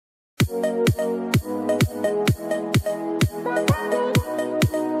Oh.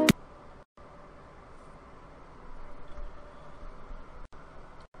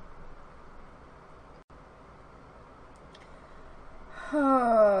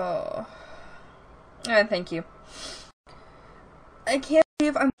 Thank you. I can't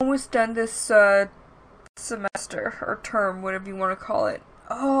believe I'm almost done this semester or term, whatever you want to call it.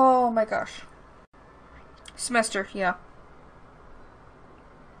 Oh my gosh. Semester, yeah.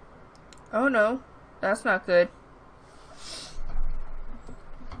 Oh no, that's not good.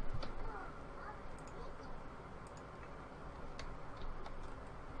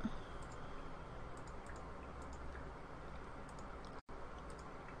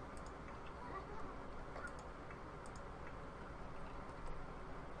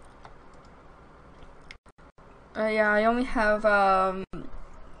 Yeah, I only have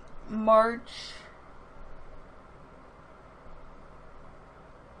March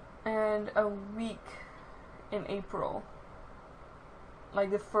and a week in April, like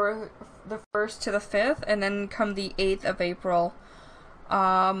the first to the 5th, and then come the 8th of April,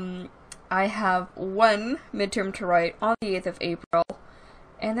 I have one midterm to write on the 8th of April,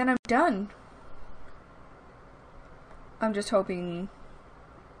 and then I'm done. I'm just hoping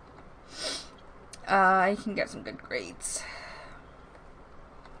I can get some good grades.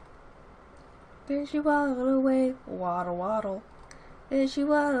 There she waddled away, waddle waddle. There she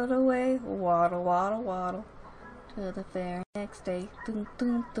waddled away, waddle waddle waddle. To the fair next day. Dun,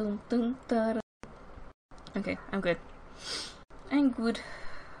 dun, dun, dun, da, da. Okay, I'm good. I'm good.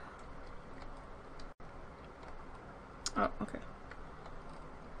 Oh, okay.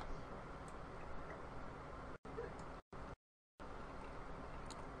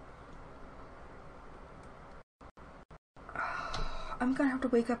 I'm gonna have to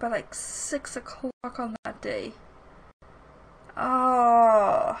wake up at like 6 o'clock on that day.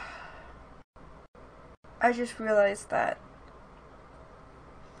 Oh, I just realized that.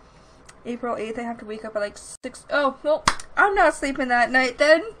 April 8th, I have to wake up at like 6. Oh, well, I'm not sleeping that night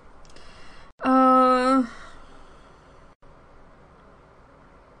then.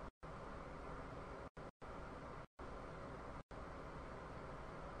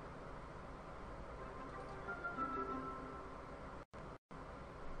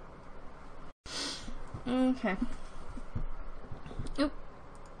 Okay. Oop.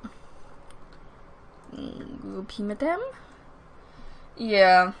 Go pee with them?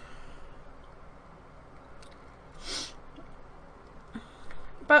 Yeah.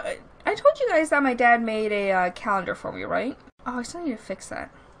 But I told you guys that my dad made a calendar for me, right? Oh, I still need to fix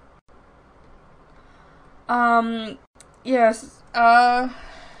that. Yes.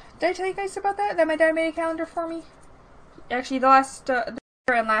 Did I tell you guys about that? That my dad made a calendar for me? Actually, this year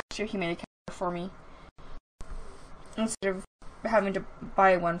and last year he made a calendar for me. Instead of having to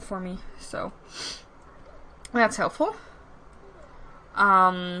buy one for me, so that's helpful.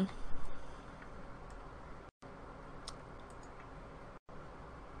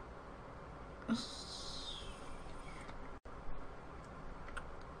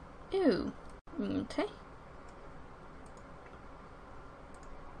 Ew. Okay.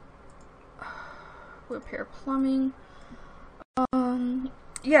 Repair plumbing.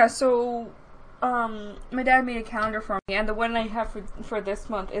 Yeah, so my dad made a calendar for me, and the one I have for this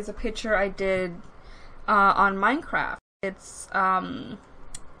month is a picture I did on Minecraft. It's aerial,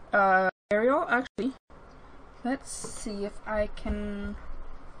 actually. Let's see if I can.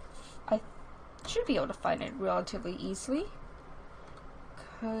 I should be able to find it relatively easily,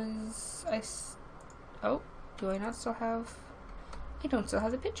 cause oh, do I not still have? I don't still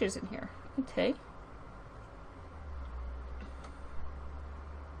have the pictures in here. Okay.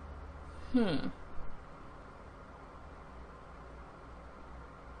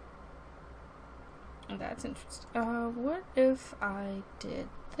 That's interesting. What if I did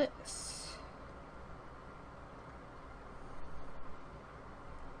this?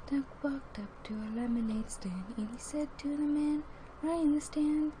 Duck walked up to a lemonade stand, and he said to the man right in the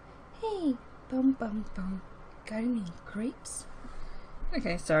stand, "Hey, bum bum bum, got any grapes?"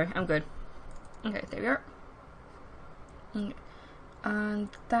 Okay, sorry, I'm good. Okay, there we are. Okay. And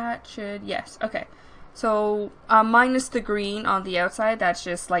that should, yes, okay. So, minus the green on the outside, that's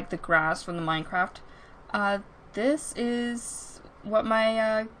just like the grass from the Minecraft. This is what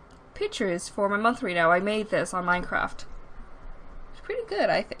my picture is for my monthly now. I made this on Minecraft. It's pretty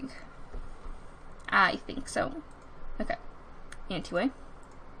good, I think. I think so. Okay. Anyway.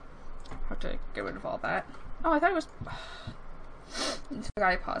 Have to get rid of all that. Oh, I thought it was... I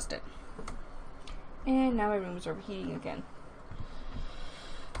forgot I paused it. And now my room is overheating again.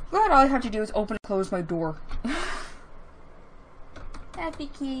 Glad all I have to do is open and close my door. Happy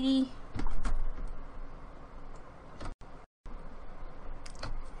kitty.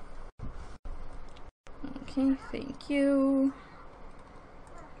 Okay, thank you.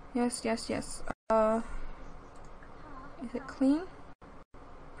 Yes, yes, yes. Is it clean?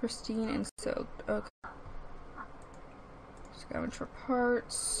 Pristine and soaked. Okay. Scavenge for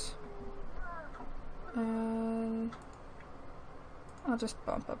parts. I'll just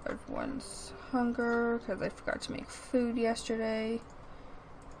bump up everyone's hunger because I forgot to make food yesterday.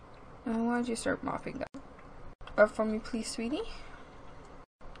 Why don't you start mopping that up for me, please, sweetie?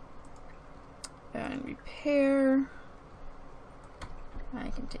 And repair. I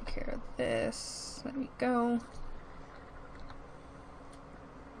can take care of this. Let me go.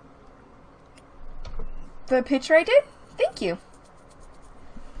 The picture I did? Thank you.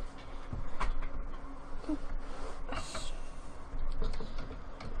 Okay.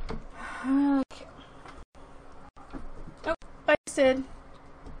 Oh, bye, Sid.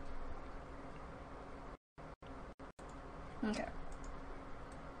 Okay.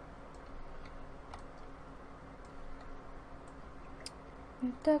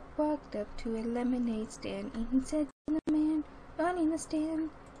 The duck walked up to a lemonade stand and he said to the man running the stand,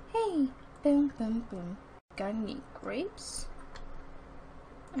 "Hey, boom, boom, boom. Got any grapes?"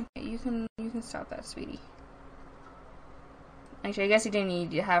 Okay, you can stop that, sweetie. Actually, I guess you didn't need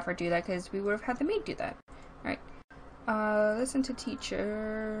to have her do that because we would have had the maid do that. Alright. Listen to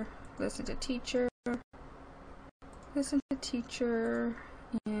teacher. Listen to teacher. Listen to teacher.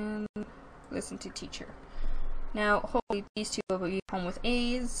 And listen to teacher. Now, hopefully these two will be home with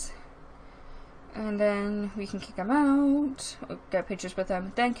A's. And then we can kick them out. We'll get pictures with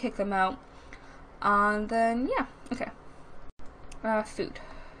them, then kick them out. And then, yeah. Okay. Food.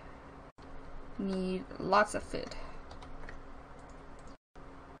 Need lots of food.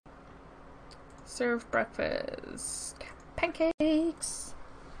 Serve breakfast. Pancakes.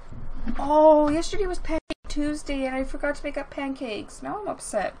 Oh, yesterday was Pancake Tuesday and I forgot to make up pancakes. Now I'm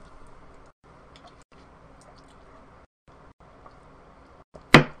upset.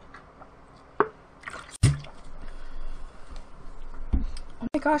 Oh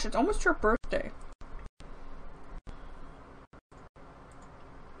my gosh, it's almost your birthday.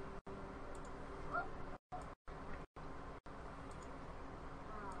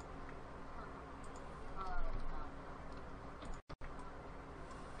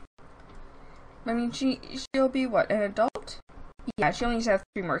 I mean, she'll be what, an adult? Yeah, she only needs to have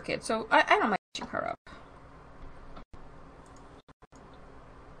 3 more kids, so I don't mind catching her up.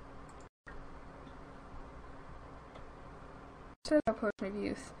 So a potion of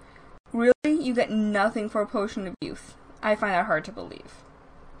youth. Really? You get nothing for a potion of youth? I find that hard to believe.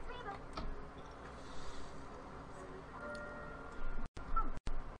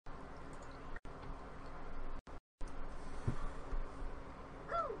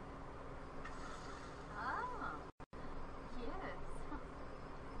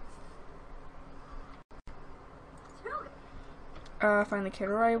 Find the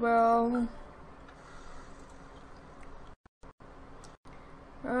caterer I will.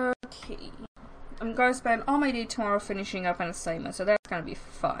 Okay. I'm gonna spend all my day tomorrow finishing up an assignment, so that's gonna be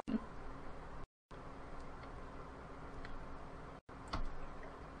fun.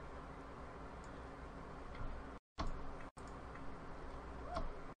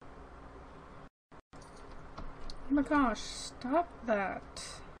 Oh my gosh, stop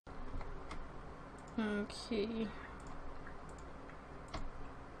that. Okay.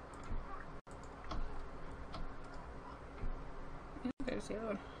 There's the other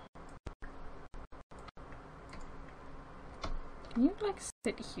one. Can you, like,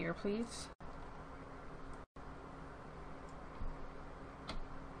 sit here, please?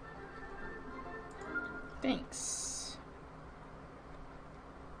 Thanks.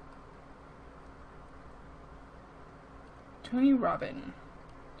 Tony Robin.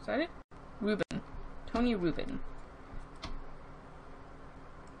 Is that it? Rubin. Tony Rubin.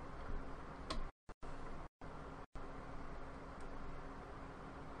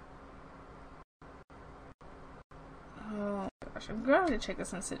 I'm going to check the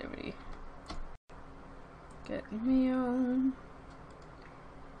sensitivity. Get mail.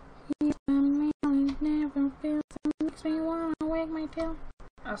 Even mail never feels. It makes me want to wag my tail.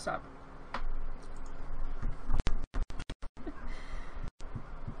 I'll stop.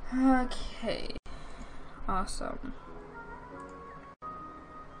 Okay. Awesome.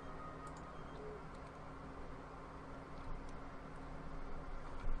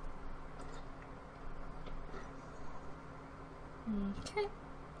 Okay.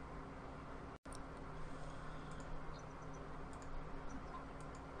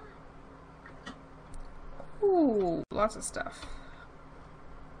 Ooh, lots of stuff.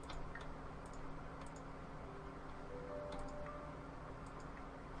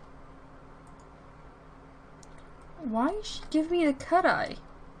 Why did she give me the cut eye?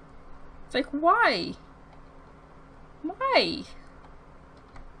 It's like, why? Why?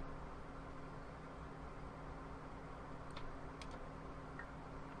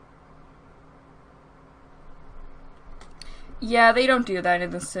 Yeah, they don't do that in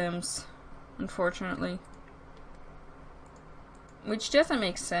The Sims, unfortunately. Which doesn't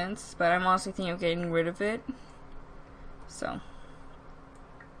make sense, but I'm honestly thinking of getting rid of it. So.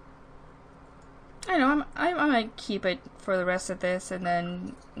 I know, I might keep it for the rest of this, and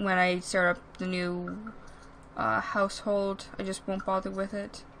then when I start up the new household, I just won't bother with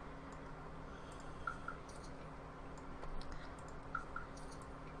it.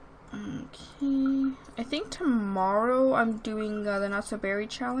 Okay, I think tomorrow I'm doing the Not So Berry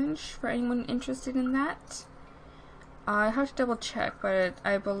challenge for anyone interested in that. I have to double check, but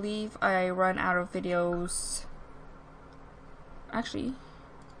I believe I run out of videos. Actually,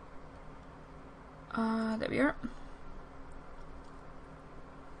 there we are.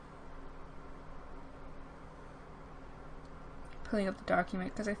 Pulling up the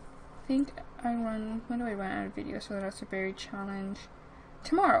document because I think I run. When do I run out of videos for the Not So Berry challenge?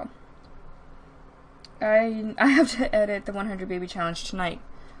 Tomorrow. I have to edit the 100 baby challenge tonight.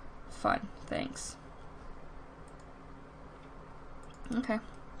 Fun. Thanks. Okay.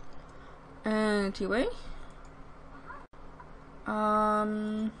 Anyway.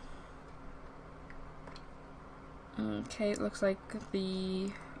 Okay, it looks like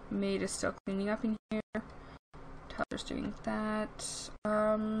the maid is still cleaning up in here. Tyler's doing that.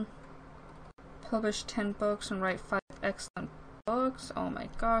 Publish 10 books and write 5 excellent books. Oh my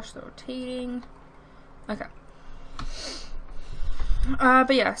gosh, they're rotating. Okay.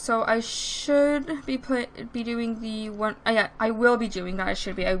 But yeah, so I should be doing the one. Yeah, I will be doing. Not I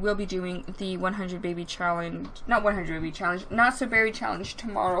should be. I will be doing the 100 baby challenge. Not 100 baby challenge. Not So Berry challenge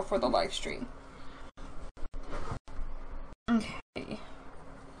tomorrow for the live stream. Okay. Okay.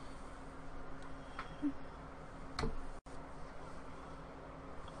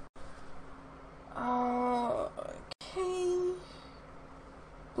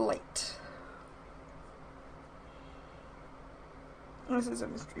 Blight. This is a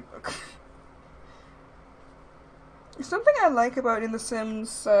mystery book. Something I like about in The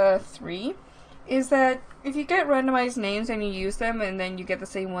Sims 3 is that if you get randomized names and you use them and then you get the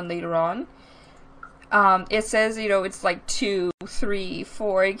same one later on, it says, you know, it's like 2, 3,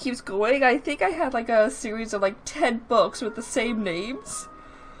 4, it keeps going. I think I had like a series of like 10 books with the same names.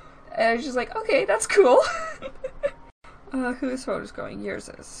 And I was just like, okay, that's cool. Whose phone is going? Yours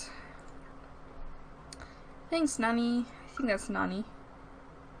is. Thanks, Nani. I think that's Nani.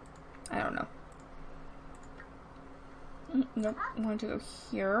 I don't know. Nope, I want to go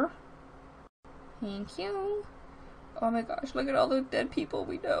here. Thank you. Oh my gosh, look at all the dead people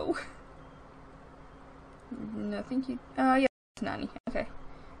we know. No, thank you. Yeah, it's Nani. Okay.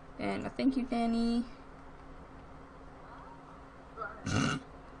 And thank you, Danny.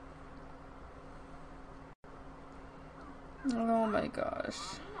 Oh my gosh.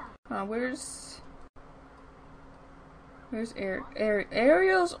 Where's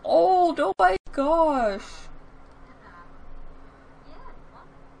Ariel's old? Oh my gosh.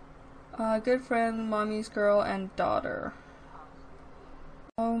 Good friend, mommy's girl, and daughter.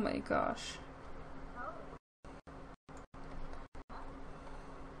 Oh my gosh.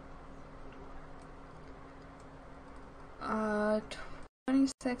 Uh,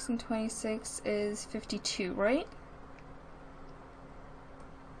 26 and 26 is 52, right?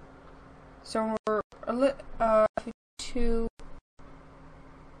 So we're 52.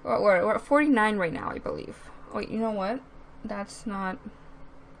 Well, we're at 49 right now, I believe. Wait, you know what? That's not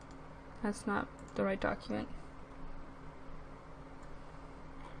the right document.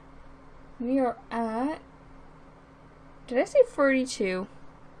 We are at. Did I say 42?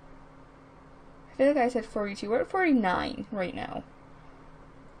 I feel like I said 42. We're at 49 right now.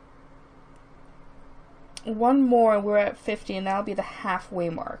 One more and we're at 50, and that'll be the halfway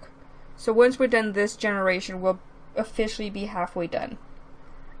mark. So once we're done this generation, we'll officially be halfway done.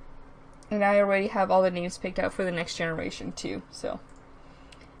 And I already have all the names picked out for the next generation too, so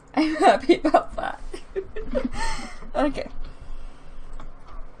I'm happy about that. Okay.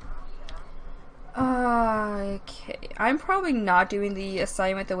 Okay. I'm probably not doing the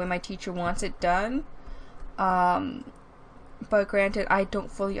assignment the way my teacher wants it done. But granted, I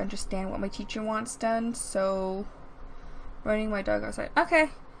don't fully understand what my teacher wants done, so running my dog outside. Okay.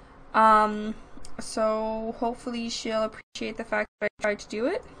 So hopefully she'll appreciate the fact that I tried to do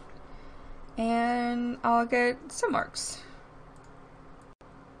it. And I'll get some marks.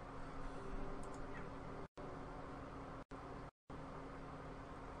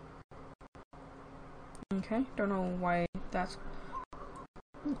 Okay, don't know why that's...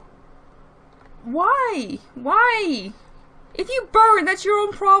 Why? Why? If you burn, that's your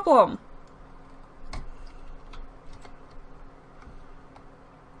own problem.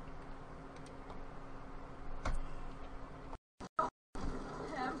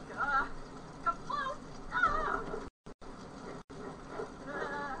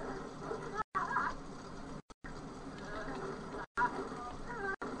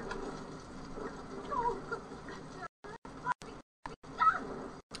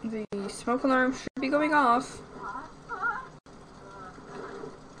 The smoke alarm should be going off.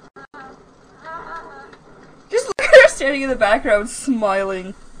 Just look at her standing in the background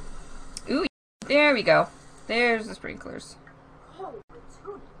smiling. Ooh, there we go. There's the sprinklers.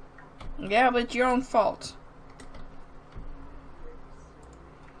 Yeah, but it's your own fault.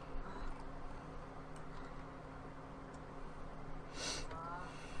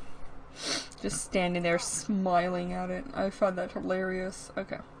 Just standing there smiling at it. I find that hilarious.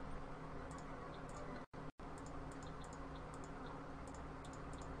 Okay.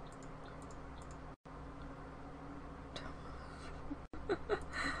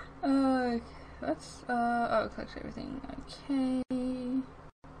 Let's, oh, collect everything. Okay.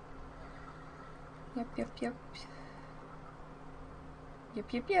 Yep.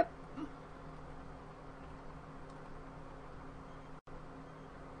 Yep.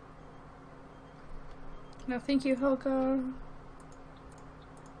 No, thank you, Helga.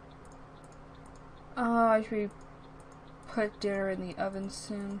 I should put dinner in the oven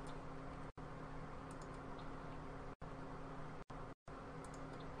soon.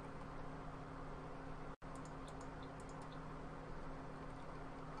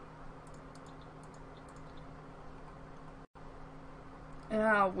 And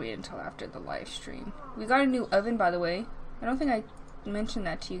I'll wait until after the live stream. We got a new oven, by the way. I don't think I mentioned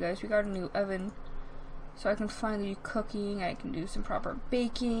that to you guys. We got a new oven. So I can finally do cooking, I can do some proper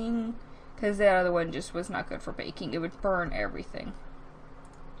baking, because the other one just was not good for baking. It would burn everything.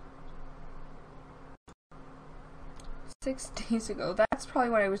 6 days ago. That's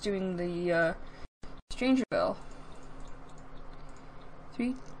probably when I was doing the Strangerville.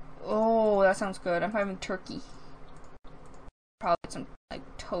 3. Oh, that sounds good. I'm having turkey. Probably some like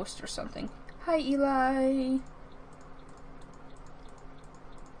toast or something. Hi, Eli.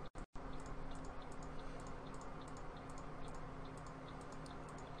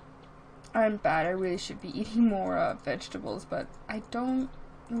 I'm bad. I really should be eating more vegetables, but I don't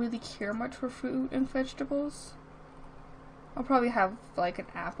really care much for fruit and vegetables. I'll probably have like an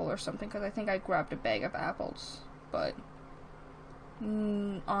apple or something because I think I grabbed a bag of apples, but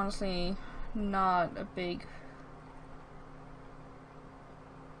honestly, not a big.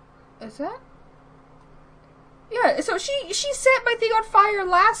 Is that? Yeah. So she set my thing on fire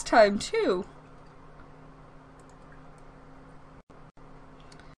last time too.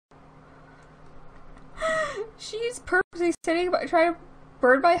 She's purposely trying to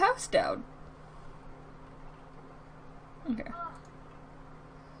burn my house down. Okay.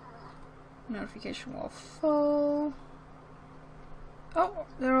 Notification while full. Oh,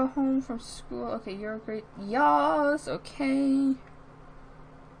 they're all home from school. Okay, you're great. Yas, okay.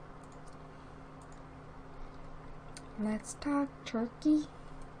 Let's talk turkey.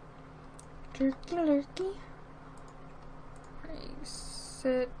 Turkey lurkey. Okay,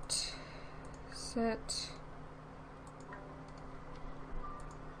 sit.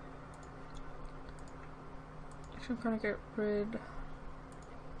 Actually, I'm gonna get rid.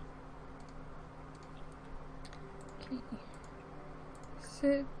 Okay.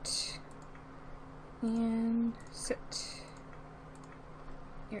 Sit. And sit.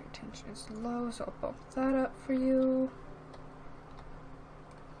 Your attention is low, so I'll bump that up for you.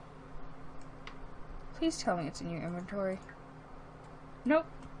 Please tell me it's in your inventory. Nope.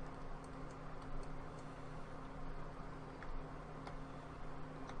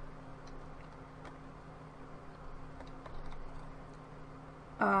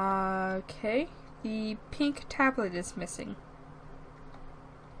 Okay, the pink tablet is missing.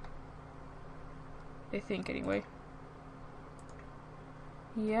 I think, anyway.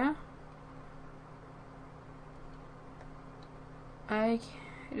 Yeah?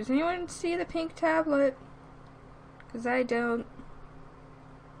 Does anyone see the pink tablet? Because I don't.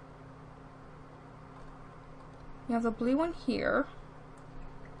 You have the blue one here.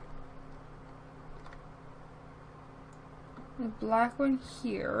 The black one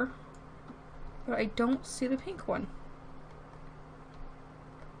here, but I don't see the pink one.